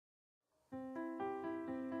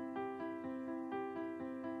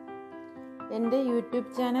എൻ്റെ YouTube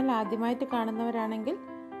channel ആദ്യമായിട്ട് കാണുന്നവരാണെങ്കിൽ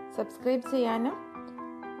സബ്സ്ക്രൈബ് ചെയ്യാനും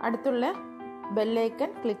അടുത്തുള്ള ബെല്ലൈക്കൺ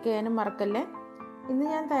ക്ലിക്ക് ചെയ്യാനും മറക്കല്ലേ. ഇന്ന്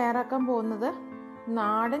ഞാൻ തയ്യാറാക്കാൻ പോകുന്നത്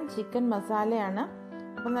നാടൻ ചിക്കൻ മസാലയാണ്.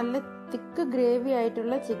 അപ്പോൾ നല്ല തിക്ക് ഗ്രേവി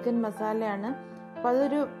ആയിട്ടുള്ള ചിക്കൻ മസാലയാണ്. അപ്പോൾ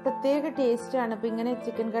അതൊരു പ്രത്യേക ടേസ്റ്റാണ്. അപ്പോൾ ഇങ്ങനെ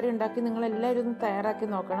ചിക്കൻ കറി ഉണ്ടാക്കി നിങ്ങളെല്ലാവരും ഒന്ന് തയ്യാറാക്കി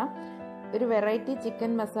നോക്കണം. ഒരു വെറൈറ്റി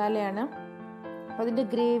ചിക്കൻ മസാലയാണ്. അപ്പോൾ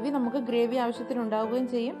അതിൻ്റെ നമുക്ക് ഗ്രേവി ആവശ്യത്തിന് ഉണ്ടാവുകയും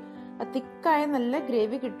ചെയ്യും. തിക്കായ നല്ല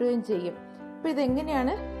ഗ്രേവി കിട്ടുകയും ചെയ്യും. അപ്പോൾ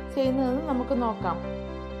ഇതെങ്ങനെയാണ് ചെയ്യുന്നതെന്ന് നമുക്ക് നോക്കാം.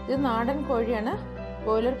 ഇത് നാടൻ കോഴിയാണ്,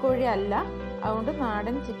 ബോയിലർ കോഴി അല്ല. അതുകൊണ്ട്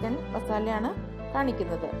നാടൻ ചിക്കൻ മസാലയാണ്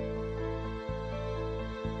കാണിക്കുന്നത്.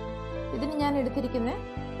 ഇതിന് ഞാൻ എടുത്തിരിക്കുന്നത്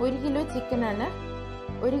 1 കിലോ ചിക്കനാണ്.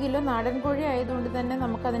 1 കിലോ നാടൻ കോഴി ആയതുകൊണ്ട് തന്നെ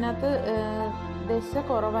നമുക്കതിനകത്ത് ദശ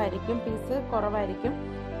കുറവായിരിക്കും, പീസ് കുറവായിരിക്കും.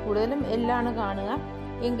 കൂടുതലും എല്ലാണ് കാണുക.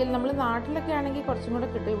 എങ്കിൽ നമ്മൾ നാട്ടിലൊക്കെ ആണെങ്കിൽ കുറച്ചും കൂടെ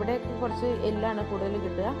കിട്ടും. ഇവിടെയൊക്കെ കുറച്ച് എല്ലാണ് കൂടുതൽ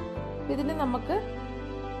കിട്ടുക. ഇതിന് നമുക്ക്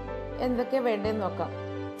എന്തൊക്കെയാണ് വേണ്ടതെന്ന് നോക്കാം.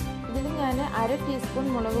 ഇതിൽ ഞാൻ 1/2 ടീസ്പൂൺ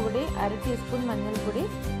മുളക് പൊടി, 1/2 ടീസ്പൂൺ മഞ്ഞൾപ്പൊടി,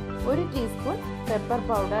 1 ടീസ്പൂൺ പെപ്പർ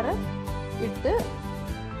പൗഡർ ഇട്ട്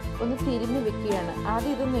ഒന്ന് തിരുമ്മി വെക്കുകയാണ്.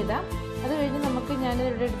 ആദ്യം ഇതൊന്നും ഇടാം. അത് കഴിഞ്ഞ് നമുക്ക്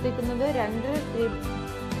ഞാനിവിടെ എടുത്തേക്കുന്നത് 2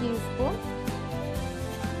 ടീസ്പൂൺ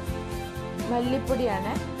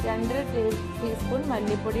മല്ലിപ്പൊടിയാണ്. 2 ടീസ്പൂൺ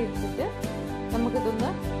മല്ലിപ്പൊടി ഇട്ടിട്ട്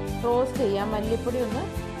നമുക്കിതൊന്ന് റോസ്റ്റ് ചെയ്യാം. മല്ലിപ്പൊടി ഒന്ന്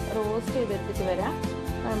റോസ്റ്റ് ചെയ്തെടുത്തിട്ട് വരാം.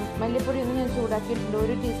 മല്ലിപ്പൊടി ഒന്ന് ഞാൻ ചൂടാക്കിയിട്ടുണ്ട്.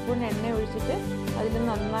 1 ടീസ്പൂൺ എണ്ണ ഒഴിച്ചിട്ട് അതിൽ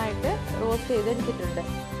നന്നായിട്ട് റോസ്റ്റ് ചെയ്തെടുത്തിട്ടുണ്ട്.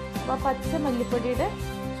 അപ്പോൾ പച്ച മല്ലിപ്പൊടിയുടെ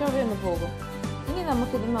ചുവയൊന്ന് പോകും. ഇനി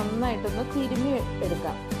നമുക്കിത് നന്നായിട്ടൊന്ന് തിരുമ്മി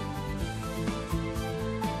എടുക്കാം.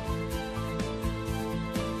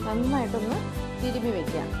 നന്നായിട്ടൊന്ന് തിരുമ്മി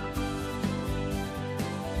വയ്ക്കാം.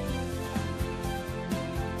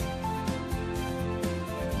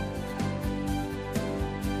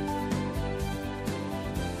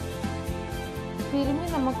 തിരുമ്മി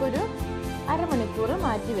നമുക്കൊരു അരമണിക്കൂർ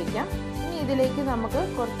മാറ്റി വയ്ക്കാം. ഇനി ഇതിലേക്ക് നമുക്ക്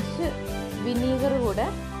കുറച്ച് വിനീഗർ കൂടെ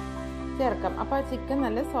ചേർക്കാം. അപ്പോൾ ആ ചിക്കൻ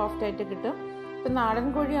നല്ല സോഫ്റ്റ് ആയിട്ട് കിട്ടും. ഇപ്പം നാടൻ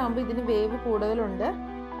കോഴി ആകുമ്പോൾ ഇതിന് വേവ് കൂടുതലുണ്ട്.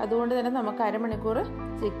 അതുകൊണ്ട് തന്നെ നമുക്ക് അരമണിക്കൂർ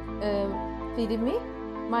തിരുമ്മി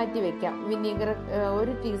മാറ്റി വയ്ക്കാം. Vinegar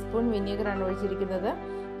 1 teaspoon വിനീഗറാണ് ഒഴിച്ചിരിക്കുന്നത്.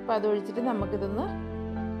 അപ്പോൾ അതൊഴിച്ചിട്ട് നമുക്കിതൊന്ന്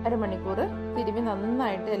അരമണിക്കൂർ തിരുമ്മി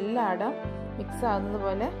നന്നായിട്ട് എല്ലായിടം മിക്സ് ആകുന്നത്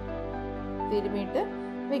പോലെ തിരുമ്മിയിട്ട്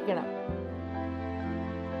വെക്കണം.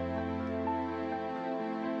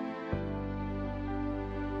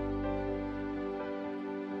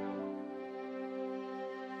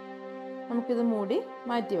 നമുക്കിത് മൂടി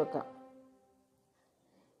മാറ്റി വെക്കാം.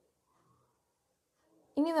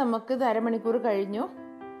 ഇനി നമുക്കിത് അരമണിക്കൂർ കഴിഞ്ഞു.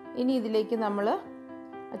 ഇനി ഇതിലേക്ക് നമ്മൾ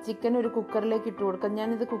ചിക്കൻ ഒരു കുക്കറിലേക്ക് ഇട്ട് കൊടുക്കാം.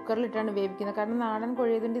 ഞാനിത് കുക്കറിലിട്ടാണ് വേവിക്കുന്നത്. കാരണം നാടൻ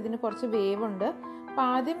കോഴിയതുകൊണ്ട് ഇതിന് കുറച്ച് വേവുണ്ട്. അപ്പം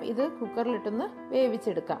ആദ്യം ഇത് കുക്കറിലിട്ടൊന്ന്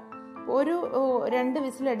വേവിച്ചെടുക്കാം. 2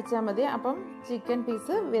 വിസിലടിച്ചാൽ മതി. അപ്പം ചിക്കൻ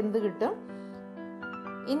പീസ് വെന്ത് കിട്ടും.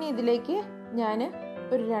 ഇനി ഇതിലേക്ക് ഞാൻ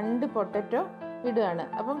ഒരു 2 പൊട്ടറ്റോ ഇടുകയാണ്.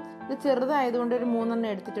 അപ്പം ഇത് ചെറുതായതുകൊണ്ട് ഒരു 3 എണ്ണം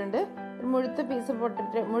എടുത്തിട്ടുണ്ട്.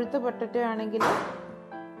 മുഴുത്ത പൊട്ടറ്റോ ആണെങ്കിൽ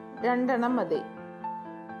 2 എണ്ണം മതി.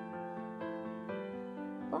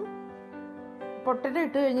 അപ്പം പൊട്ടറ്റോ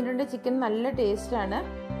ഇട്ട് കഴിഞ്ഞിട്ടുണ്ടെങ്കിൽ ചിക്കൻ നല്ല ടേസ്റ്റാണ്.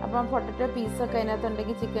 അപ്പം പൊട്ടറ്റോ പീസൊക്കെ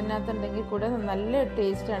അതിനകത്തുണ്ടെങ്കിൽ ചിക്കനകത്തുണ്ടെങ്കിൽ കൂടെ നല്ല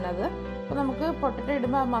ടേസ്റ്റാണ് അത്. അപ്പോൾ നമുക്ക് പൊട്ടറ്റോ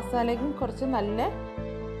ഇടുമ്പോൾ ആ മസാലയ്ക്കും കുറച്ച് നല്ല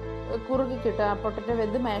കുറുകി കിട്ടും. ആ പൊട്ടറ്റോ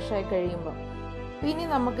വെന്ത് മാഷായി കഴിയുമ്പോൾ. ഇനി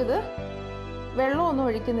നമുക്കിത് വെള്ളമൊന്നും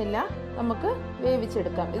ഒഴിക്കുന്നില്ല, നമുക്ക്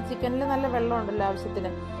വേവിച്ചെടുക്കാം. ഇത് ചിക്കനിൽ നല്ല വെള്ളം ഉണ്ടല്ലോ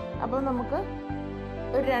ആവശ്യത്തിന്. അപ്പം നമുക്ക്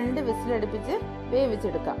ഒരു 2 വിസിലടുപ്പിച്ച്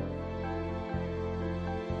വേവിച്ചെടുക്കാം.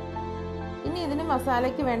 ഇനി ഇതിന്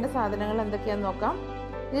മസാലയ്ക്ക് വേണ്ട സാധനങ്ങൾ എന്തൊക്കെയാണെന്ന് നോക്കാം.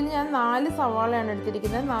 ഇതിൽ ഞാൻ 4 സവാളയാണ്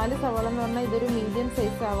എടുത്തിരിക്കുന്നത്. 4 സവാള എന്ന് പറഞ്ഞാൽ ഇതൊരു മീഡിയം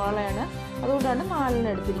സൈസ് സവാളയാണ്. അതുകൊണ്ടാണ് 4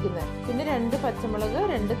 എടുത്തിരിക്കുന്നത്. പിന്നെ 2 പച്ചമുളക്,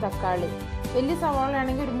 2 തക്കാളി. വലിയ സവാള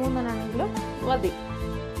ആണെങ്കിൽ ഒരു 3 ആണെങ്കിലും മതി.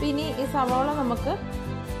 പിന്നെ ഈ സവാള നമുക്ക്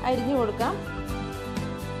അരിഞ്ഞു കൊടുക്കാം.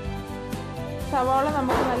 സവാള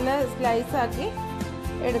നമുക്ക് നല്ല സ്ലൈസ് ആക്കി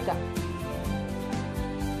എടുക്കാം.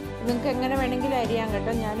 നിങ്ങൾക്ക് എങ്ങനെ വേണമെങ്കിലും അരിയാൻ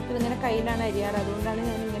കേട്ടോ. ഞാനിപ്പോൾ ഇങ്ങനെ കയ്യിലാണ് അരിയാറ്, അതുകൊണ്ടാണ്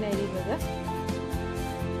ഞാൻ ഇങ്ങനെ അരിയുന്നത്.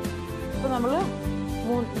 അപ്പോൾ നമ്മൾ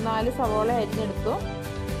 4 സവാള അരിഞ്ഞെടുത്തു.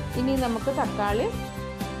 ഇനി നമുക്ക് തക്കാളി,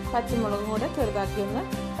 പച്ചമുളകും കൂടെ ചെറുതാക്കി ഒന്ന്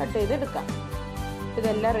കട്ട് ചെയ്തെടുക്കാം.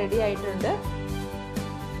 ഇതെല്ലാം റെഡി ആയിട്ടുണ്ട്.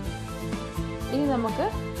 ഇനി നമുക്ക്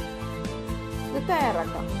ഇത്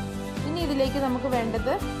തയ്യാറാക്കാം. ഇനി ഇതിലേക്ക് നമുക്ക്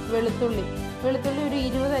വേണ്ടത് വെളുത്തുള്ളി ഒരു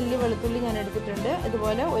 20 അല്ലി വെളുത്തുള്ളി ഞാൻ എടുത്തിട്ടുണ്ട്.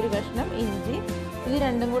 ഇതുപോലെ ഒരു കഷ്ണം ഇഞ്ചി. ഇത്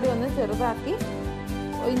രണ്ടും കൂടി ഒന്ന് ചെറുതാക്കി,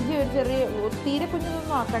 ഇഞ്ചി ഒരു തീരെ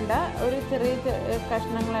കുഞ്ഞതൊന്നും ആക്കണ്ട, ഒരു ചെറിയ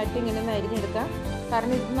കഷ്ണങ്ങളായിട്ട് ഇങ്ങനെ ഒന്ന് അരിഞ്ഞെടുക്കാം.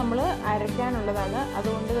 കാരണം ഇത് നമ്മൾ അരയ്ക്കാനുള്ളതാണ്.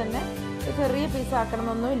 അതുകൊണ്ട് തന്നെ ചെറിയ പീസ്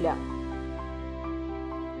ആക്കണമെന്നൊന്നുമില്ല.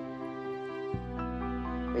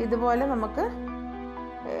 ഇതുപോലെ നിങ്ങൾക്ക്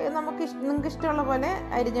ഇഷ്ടമുള്ള പോലെ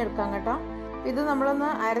അരിഞ്ഞെടുക്കാം കേട്ടോ. ഇത് നമ്മളൊന്ന്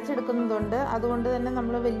അരച്ചെടുക്കുന്നതുണ്ട്, അതുകൊണ്ട് തന്നെ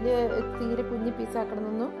നമ്മൾ വലിയ തീരെ കുഞ്ഞ്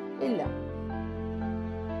പീസാക്കണമെന്നൊന്നും ഇല്ല.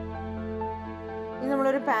 ഇനി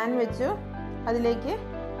നമ്മളൊരു പാൻ വെച്ചു, അതിലേക്ക്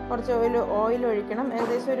കുറച്ച് ഓയിൽ ഒഴിക്കണം.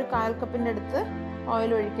 ഏകദേശം ഒരു 1/4 കപ്പിൻ്റെ അടുത്ത്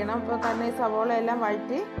ഓയിൽ ഒഴിക്കണം. അപ്പോൾ കാരണം ഈ സവോള എല്ലാം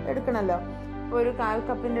വഴറ്റി എടുക്കണമല്ലോ. അപ്പോൾ ഒരു 1/4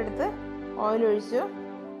 കപ്പിൻ്റെ അടുത്ത് ഓയിൽ ഒഴിച്ചു.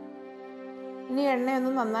 ഇനി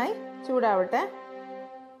എണ്ണയൊന്ന് നന്നായി ചൂടാവട്ടെ.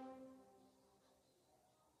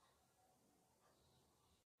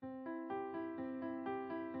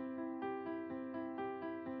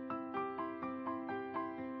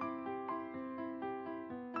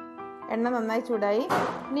 എണ്ണ നന്നായി ചൂടായി.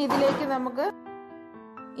 ഇനി ഇതിലേക്ക് നമുക്ക്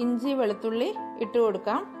ഇഞ്ചി വെളുത്തുള്ളി ഇട്ട്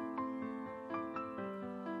കൊടുക്കാം.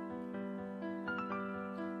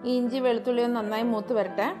 ഈ ഇഞ്ചി വെളുത്തുള്ളി ഒന്ന് നന്നായി മൂത്ത്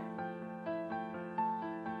വരട്ടെ.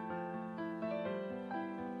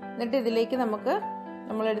 എന്നിട്ട് ഇതിലേക്ക് നമുക്ക്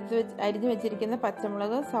നമ്മൾ അരിഞ്ഞു വെച്ചിരിക്കുന്ന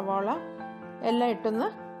പച്ചമുളക്, സവാള എല്ലാം ഇട്ടൊന്ന്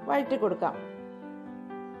വഴറ്റി കൊടുക്കാം.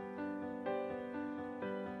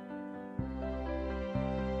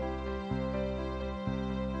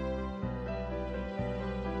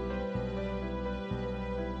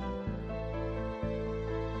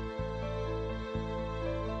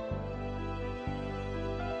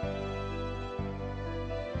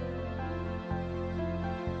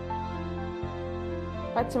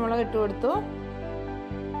 പച്ചമുളക് ഇട്ട് കൊടുത്തു.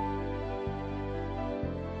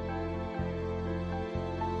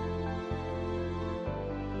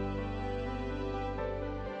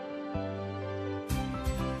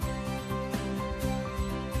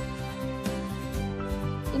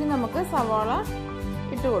 ഇനി നമുക്ക് സവാള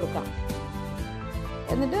ഇട്ട് കൊടുക്കാം.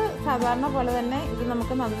 എന്നിട്ട് സാധാരണ പോലെ തന്നെ ഇത്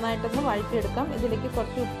നമുക്ക് നന്നായിട്ടൊന്ന് വഴറ്റിയെടുക്കാം. ഇതിലേക്ക്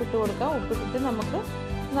കുറച്ച് ഉപ്പിട്ട് കൊടുക്കാം. ഉപ്പിട്ടിട്ട് നമുക്ക്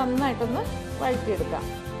നന്നായിട്ടൊന്ന് വഴറ്റിയെടുക്കാം.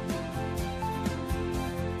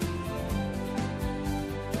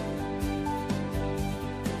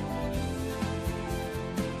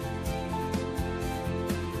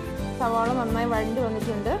 സവാള നന്നായി വഴണ്ടി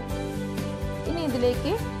വന്നിട്ടുണ്ട്. ഇനി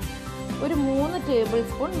ഇതിലേക്ക് ഒരു 3 ടേബിൾ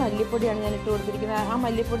സ്പൂൺ മല്ലിപ്പൊടിയാണ് ഞാൻ ഇട്ട് കൊടുത്തിരിക്കുന്നത്. ആ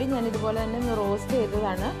മല്ലിപ്പൊടി ഞാൻ ഇതുപോലെ തന്നെ ഒന്ന് റോസ്റ്റ്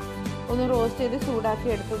ചെയ്തതാണ്. ഒന്ന് റോസ്റ്റ് ചെയ്ത് ചൂടാക്കി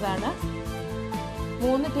എടുത്തതാണ്.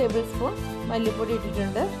 3 ടേബിൾ സ്പൂൺ മല്ലിപ്പൊടി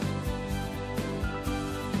ഇട്ടിട്ടുണ്ട്.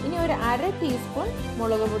 ഇനി ഒരു 1/2 ടീസ്പൂൺ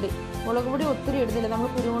മുളക് പൊടി. മുളക് പൊടി ഒത്തിരി ഇടുന്നില്ല, നമ്മൾ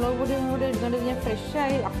കുരുമുളക് പൊടിയും കൂടി ഇടുന്നുണ്ട്. ഞാൻ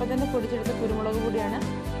ഫ്രഷായി അപ്പം തന്നെ പൊടിച്ചെടുത്ത കുരുമുളക് പൊടിയാണ്.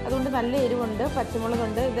 അതുകൊണ്ട് നല്ല എരിവുണ്ട്,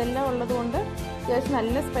 പച്ചമുളകുണ്ട്, ഇതെല്ലാം ഉള്ളത് കൊണ്ട് അത്യാവശ്യം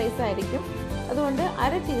നല്ല സ്പൈസ് ആയിരിക്കും. അതുകൊണ്ട്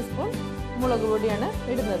 1/2 ടീസ്പൂൺ മുളക് പൊടിയാണ്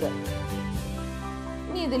ഇടുന്നത്.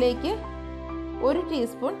 ഇനി ഇതിലേക്ക് 1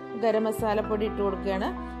 ടീസ്പൂൺ ഗരം മസാല പൊടി ഇട്ട് കൊടുക്കുകയാണ്.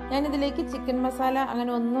 ഞാനിതിലേക്ക് ചിക്കൻ മസാല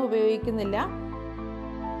അങ്ങനെ ഒന്നും ഉപയോഗിക്കുന്നില്ല.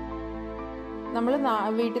 നമ്മൾ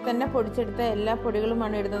വീട്ടിൽ തന്നെ പൊടിച്ചെടുത്ത എല്ലാ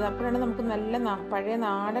പൊടികളുമാണ് ഇടുന്നത്. അപ്പോഴാണ് നമുക്ക് നല്ല പഴയ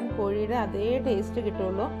നാടൻ കോഴിയുടെ അതേ ടേസ്റ്റ്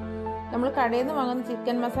കിട്ടുള്ളൂ. നമ്മൾ കടയിൽ നിന്ന് വാങ്ങുന്ന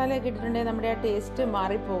ചിക്കൻ മസാലയൊക്കെ ഇട്ടിട്ടുണ്ടെങ്കിൽ നമ്മുടെ ആ ടേസ്റ്റ്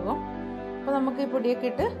മാറിപ്പോകും. അപ്പോൾ നമുക്ക് ഈ പൊടിയൊക്കെ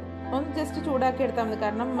ഇട്ട് ഒന്ന് ജസ്റ്റ് ചൂടാക്കി എടുത്താൽ മതി.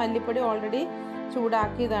 കാരണം മല്ലിപ്പൊടി ഓൾറെഡി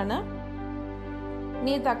ചൂടാക്കിയതാണ്.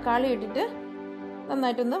 ഇനി തക്കാളി ഇട്ടിട്ട്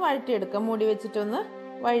നന്നായിട്ടൊന്ന് വഴറ്റിയെടുക്കാം. മൂടി വെച്ചിട്ടൊന്ന്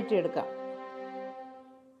വഴറ്റിയെടുക്കാം.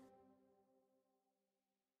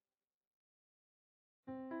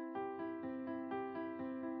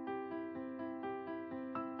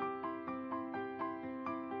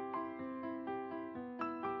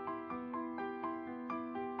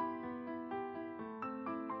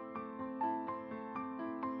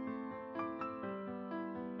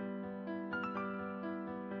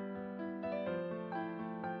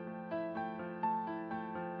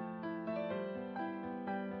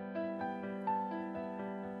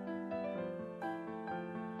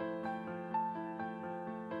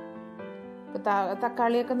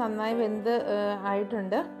 തക്കാളിയൊക്കെ നന്നായി വെന്ത്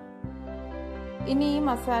ആയിട്ടുണ്ട്. ഇനി ഈ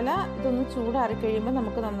മസാല ഇതൊന്ന് ചൂടാറി കഴിയുമ്പോൾ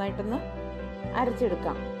നമുക്ക് നന്നായിട്ടൊന്ന്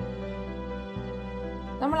അരച്ചെടുക്കാം.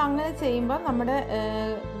 നമ്മൾ അങ്ങനെ ചെയ്യുമ്പോൾ നമ്മുടെ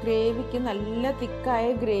ഗ്രേവിക്ക് നല്ല തിക്കായ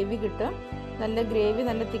ഗ്രേവി കിട്ടും. നല്ല ഗ്രേവി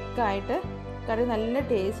നല്ല തിക്കായിട്ട് കറി നല്ല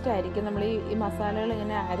ടേസ്റ്റ് ആയിരിക്കും നമ്മൾ ഈ മസാലകൾ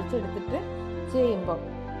ഇങ്ങനെ അരച്ചെടുത്തിട്ട് ചെയ്യുമ്പോൾ.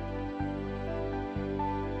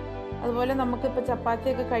 അതുപോലെ നമുക്കിപ്പോൾ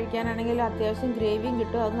ചപ്പാത്തിയൊക്കെ കഴിക്കാനാണെങ്കിൽ അത്യാവശ്യം ഗ്രേവിയും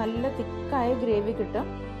കിട്ടും. അത് നല്ല തിക്കായ ഗ്രേവി കിട്ടും.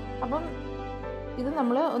 അപ്പം ഇത്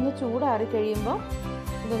നമ്മൾ ഒന്ന് ചൂടാറി കഴിയുമ്പോൾ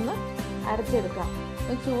ഇതൊന്ന് അരച്ചെടുക്കാം.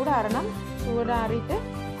 ചൂടാറണം. ചൂടാറിയിട്ട്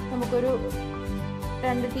നമുക്കൊരു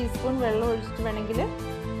 2 ടീസ്പൂൺ വെള്ളം ഒഴിച്ചിട്ട് വേണമെങ്കിൽ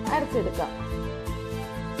അരച്ചെടുക്കാം.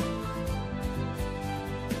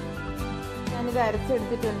 ഞാനിത്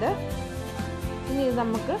അരച്ചെടുത്തിട്ടുണ്ട്. ഇനി ഇത്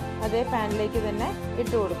നമുക്ക് അതേ പാനിലേക്ക് തന്നെ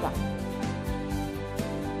ഇട്ട് കൊടുക്കാം.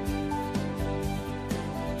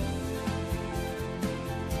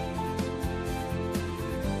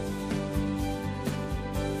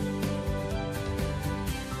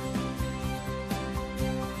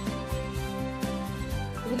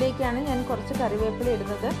 ഇതിലേക്ക് ഇതിലേക്കാണ് ഞാൻ കുറച്ച് കറിവേപ്പില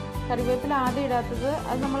ഇടുന്നത്. കറിവേപ്പില ആദ്യം ഇടാത്തത്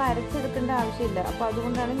അത് നമ്മൾ അരച്ചെടുക്കേണ്ട ആവശ്യമില്ല. അപ്പോൾ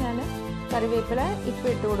അതുകൊണ്ടാണ് ഞാൻ കറിവേപ്പില ഇപ്പോൾ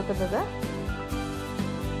ഇട്ട് കൊടുക്കുന്നത്.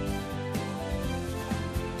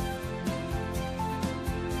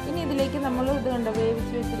 ഇനി ഇതിലേക്ക് നമ്മൾ ഇത് കണ്ടോ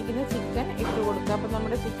വേവിച്ച് വെച്ചിരിക്കുന്ന ചിക്കൻ ഇട്ട് കൊടുക്കുക. അപ്പോൾ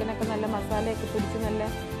നമ്മുടെ ചിക്കനൊക്കെ നല്ല മസാലയൊക്കെ പിടിച്ച് നല്ല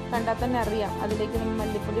കണ്ടാൽ തന്നെ അറിയാം. അതിലേക്ക് നമ്മൾ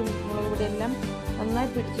മല്ലിപ്പൊടി മുളക് പൊടി എല്ലാം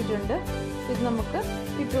നന്നായി പിടിച്ചിട്ടുണ്ട്. ഇത് നമുക്ക്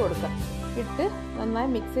ഇട്ട് കൊടുക്കാം. ഇട്ട് നന്നായി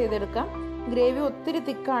മിക്സ് ചെയ്തെടുക്കാം. ഗ്രേവി ഒത്തിരി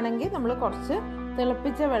തിക്കാണെങ്കിൽ നമ്മൾ കുറച്ച്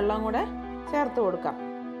തിളപ്പിച്ച വെള്ളം കൂടെ ചേർത്ത് കൊടുക്കാം.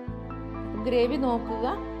 ഗ്രേവി നോക്കുക.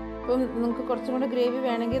 ഇപ്പം നിങ്ങൾക്ക് കുറച്ചും കൂടെ ഗ്രേവി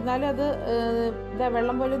വേണമെങ്കിൽ എന്നാലും അത്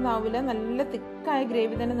വെള്ളം പോലെ ഒന്നും ആവില്ല. നല്ല തിക്കായ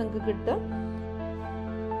ഗ്രേവി തന്നെ നിങ്ങൾക്ക് കിട്ടും.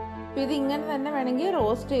 അപ്പോൾ ഇത് ഇങ്ങനെ തന്നെ വേണമെങ്കിൽ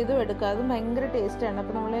റോസ്റ്റ് ചെയ്തും എടുക്കുക. അത് ഭയങ്കര ടേസ്റ്റാണ്.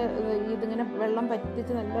 അപ്പോൾ നമ്മൾ ഇതിങ്ങനെ വെള്ളം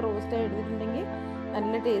പറ്റിച്ച് നല്ല റോസ്റ്റായി എടുത്തിട്ടുണ്ടെങ്കിൽ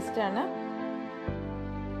നല്ല ടേസ്റ്റാണ്.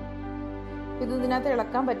 ഇത് ഇതിനകത്ത്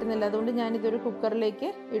ഇളക്കാൻ പറ്റുന്നില്ല, അതുകൊണ്ട് ഞാനിതൊരു കുക്കറിലേക്ക്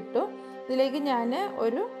ഇട്ടു. ഇതിലേക്ക് ഞാൻ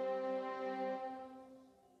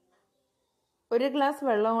ഒരു ഗ്ലാസ്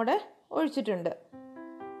വെള്ളം കൂടെ ഒഴിച്ചിട്ടുണ്ട്.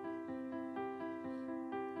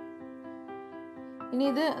 ഇനി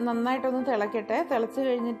ഇത് നന്നായിട്ടൊന്ന് തിളക്കട്ടെ. തിളച്ച്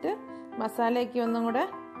കഴിഞ്ഞിട്ട് മസാലയൊക്കെ ഒന്നും കൂടെ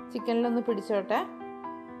ചിക്കനിലൊന്ന് പിടിച്ചോട്ടെ.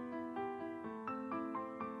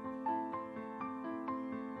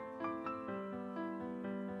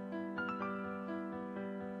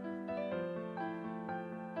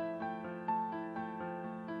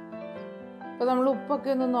 അപ്പോൾ നമ്മൾ ഉപ്പൊക്കെ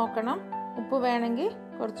ഒന്ന് നോക്കണം. ഉപ്പ് വേണമെങ്കിൽ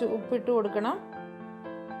കുറച്ച് ഉപ്പിട്ട് കൊടുക്കണം.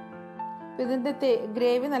 അപ്പോൾ ഇതിൻ്റെ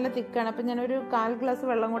ഗ്രേവി നല്ല തിക്കാണ്. അപ്പോൾ ഞാനൊരു 1/4 ഗ്ലാസ്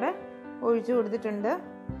വെള്ളം കൂടെ ഒഴിച്ചു കൊടുത്തിട്ടുണ്ട്.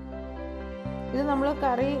 ഇത് നമ്മൾ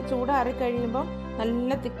കറി ചൂടാറി കഴിയുമ്പം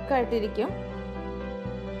നല്ല തിക്കായിട്ടിരിക്കും.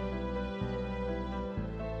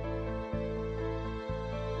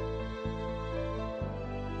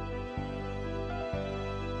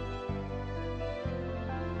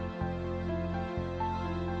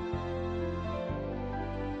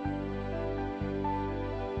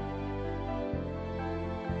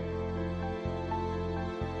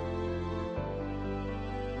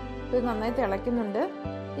 ഇത് നന്നായി തിളയ്ക്കുന്നുണ്ട്.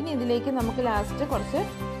 ഇനി ഇതിലേക്ക് നമുക്ക് ലാസ്റ്റ് കുറച്ച്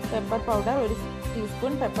പെപ്പർ പൗഡർ, 1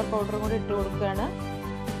 ടീസ്പൂൺ പെപ്പർ പൗഡറും കൂടി ഇട്ട് കൊടുക്കുകയാണ്.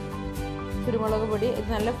 കുരുമുളക് പൊടി, ഇത്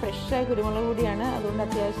നല്ല ഫ്രഷായ കുരുമുളക് പൊടിയാണ്, അതുകൊണ്ട്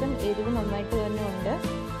അത്യാവശ്യം എരിവ് നന്നായിട്ട് തന്നെ ഉണ്ട്.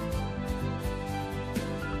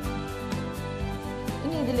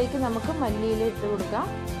 ഇനി ഇതിലേക്ക് നമുക്ക് മല്ലിയില ഇട്ട് കൊടുക്കാം.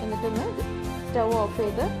 എന്നിട്ടൊന്ന് സ്റ്റൗ ഓഫ്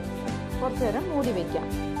ചെയ്ത് കുറച്ച് നേരം മൂടി വയ്ക്കാം.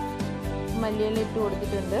 മല്ലിയില ഇട്ട്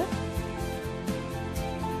കൊടുത്തിട്ടുണ്ട്.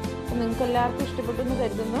 നിങ്ങൾക്ക് എല്ലാവർക്കും ഇഷ്ടപ്പെട്ടു എന്ന്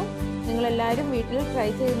കരുതുന്നു. നിങ്ങളെല്ലാവരും വീട്ടിൽ ട്രൈ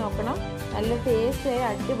ചെയ്ത് നോക്കണം. നല്ല ടേസ്റ്റായ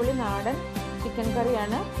അടിപൊളി നാടൻ ചിക്കൻ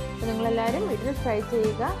കറിയാണ്. അപ്പോൾ നിങ്ങളെല്ലാവരും വീട്ടിൽ ട്രൈ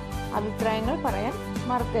ചെയ്യുക. അഭിപ്രായങ്ങൾ പറയാൻ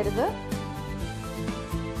മറക്കരുത്.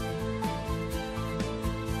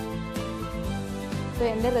 അപ്പോൾ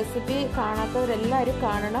എൻ്റെ റെസിപ്പി കാണാത്തവരെല്ലാവരും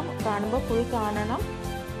കാണണം. കാണുമ്പോൾ ഫുൾ കാണണം.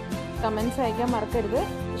 കമൻറ്റ്സ് അയക്കാൻ മറക്കരുത്.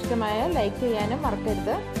 ഇഷ്ടമായാൽ ലൈക്ക് ചെയ്യാനും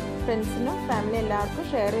മറക്കരുത്. ഫ്രണ്ട്സിനും ഫാമിലി എല്ലാവർക്കും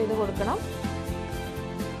ഷെയർ ചെയ്ത് കൊടുക്കണം.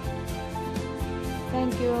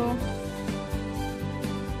 Thank you.